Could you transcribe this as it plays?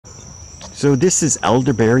So this is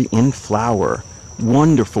elderberry in flower.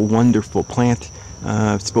 Wonderful, wonderful plant.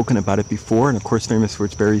 I've spoken about it before, and of course famous for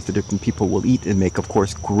its berries that different people will eat and make, of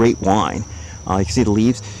course, great wine. You can see the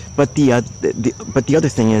leaves, but the other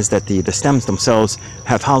thing is that the stems themselves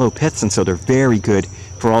have hollow pits, and so they're very good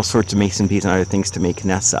for all sorts of mason bees and other things to make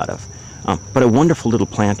nests out of. But a wonderful little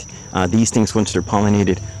plant. These things, once they're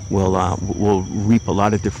pollinated, will reap a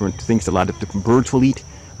lot of different things. A lot of different birds will eat.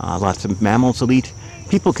 Lots of mammals will eat.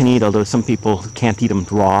 People can eat, although some people can't eat them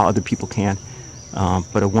raw. Other people can.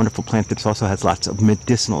 But a wonderful plant that also has lots of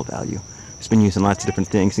medicinal value. It's been used in lots of different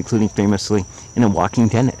things, including famously in a Walking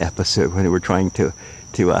Dead episode when they were trying to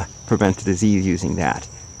prevent disease using that.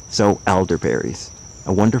 So elderberries,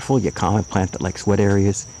 a wonderful yet common plant that likes wet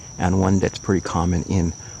areas, and one that's pretty common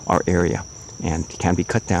in our area, and can be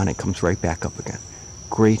cut down and comes right back up again.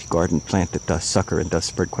 Great garden plant that does sucker and does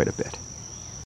spread quite a bit.